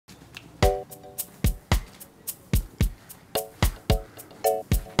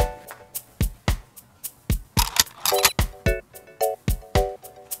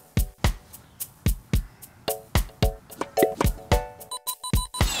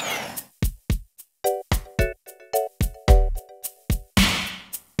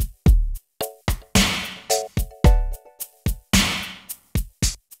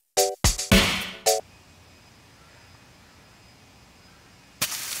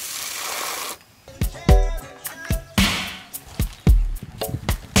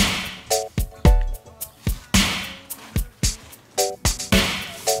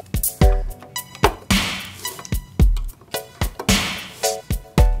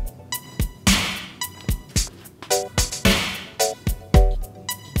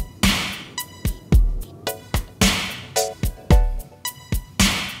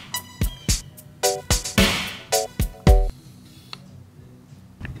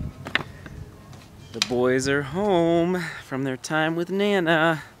The boys are home from their time with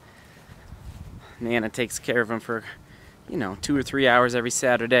Nana. Nana takes care of them for, 2 or 3 hours every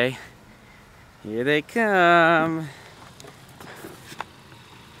Saturday. Here they come.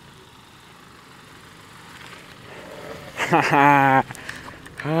 Hi,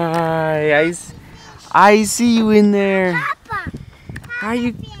 I see you in there. Papa,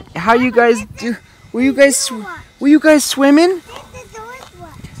 How you guys do? Were you guys swimming?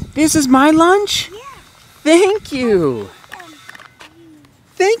 This is my lunch? Yeah. Thank you.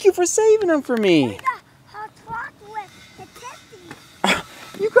 Thank you for saving them for me.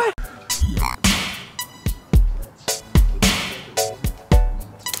 You guys.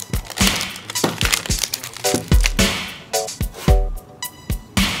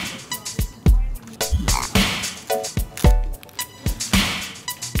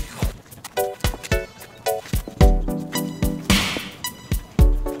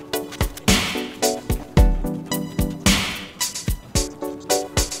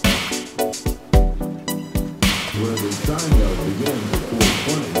 Where the time-lapse begins at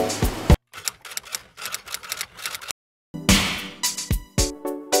 4:20.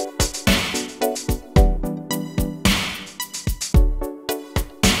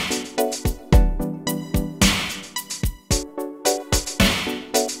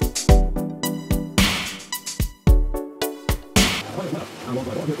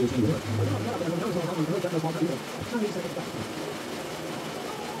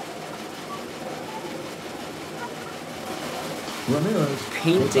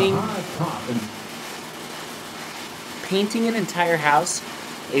 Painting an entire house,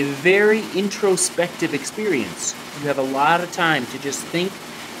 a very introspective experience. You have a lot of time to just think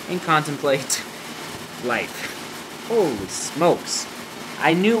and contemplate life. Holy smokes.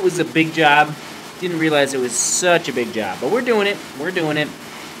 I knew it was a big job, didn't realize it was such a big job, but we're doing it,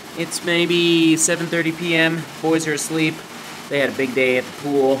 It's maybe 7:30 p.m., boys are asleep. They had a big day at the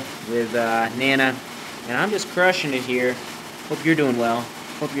pool with Nana, and I'm just crushing it here. Hope you're doing well.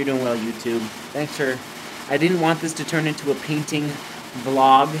 Hope you're doing well, YouTube. Thanks for... I didn't want this to turn into a painting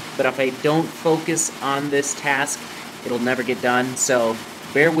vlog, but if I don't focus on this task, it'll never get done. So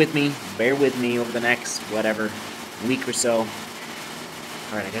bear with me over the next, whatever, week or so.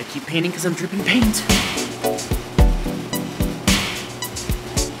 Alright, I gotta keep painting because I'm dripping paint.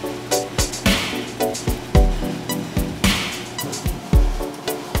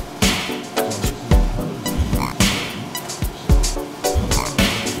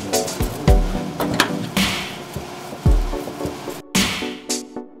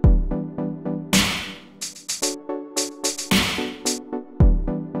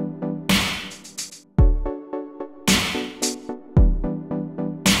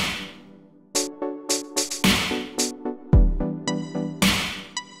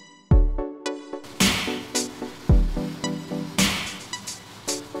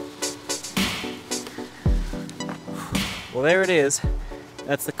 Well, there it is.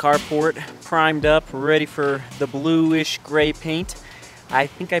 That's the carport, primed up, ready for the bluish gray paint. I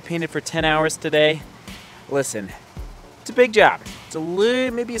think I painted for 10 hours today. Listen, it's a big job. It's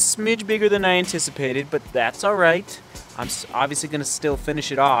maybe a smidge bigger than I anticipated, but that's all right. I'm obviously going to still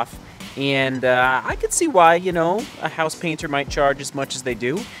finish it off. And I could see why, a house painter might charge as much as they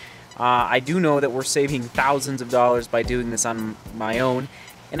do. I do know that we're saving thousands of dollars by doing this on my own.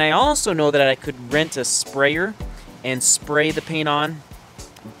 And I also know that I could rent a sprayer and spray the paint on,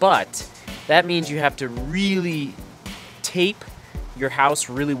 but that means you have to really tape your house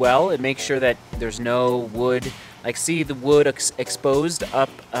really well and make sure that there's no wood. Like, see the wood exposed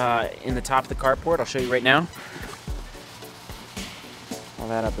up in the top of the carport? I'll show you right now. All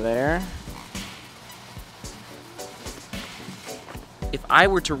that up there. If I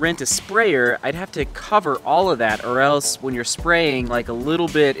were to rent a sprayer, I'd have to cover all of that, or else when you're spraying, like, a little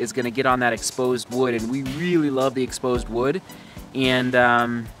bit is going to get on that exposed wood, and we really love the exposed wood. And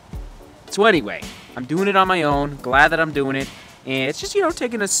so anyway, I'm doing it on my own, glad that I'm doing it, and it's just,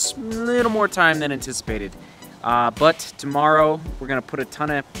 taking a little more time than anticipated. But tomorrow, we're going to put a ton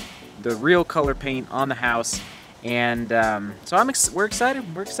of the real color paint on the house, and so we're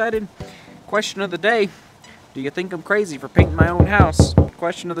excited. Question of the day. Do you think I'm crazy for painting my own house?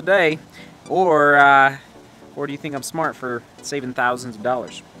 Question of the day. Or do you think I'm smart for saving thousands of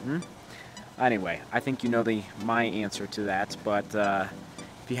dollars? Anyway, I think you know my answer to that. But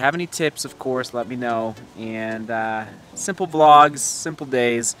if you have any tips, of course, let me know. And simple vlogs, simple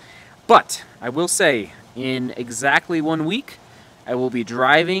days. But I will say, in exactly 1 week, I will be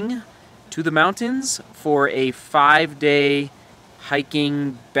driving to the mountains for a 5-day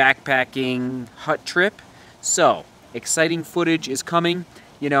hiking, backpacking, hut trip. So, exciting footage is coming.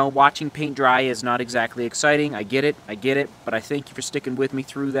 You know, watching paint dry is not exactly exciting. I get it, but I thank you for sticking with me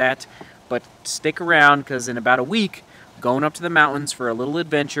through that. But stick around, because in about a week, going up to the mountains for a little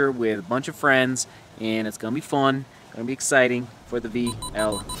adventure with a bunch of friends, and it's going to be fun, going to be exciting for the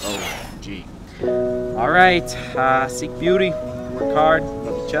VLOG. All right, seek beauty, work hard,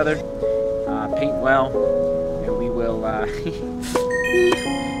 love each other, paint well, and we will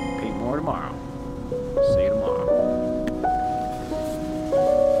paint more tomorrow. See you tomorrow.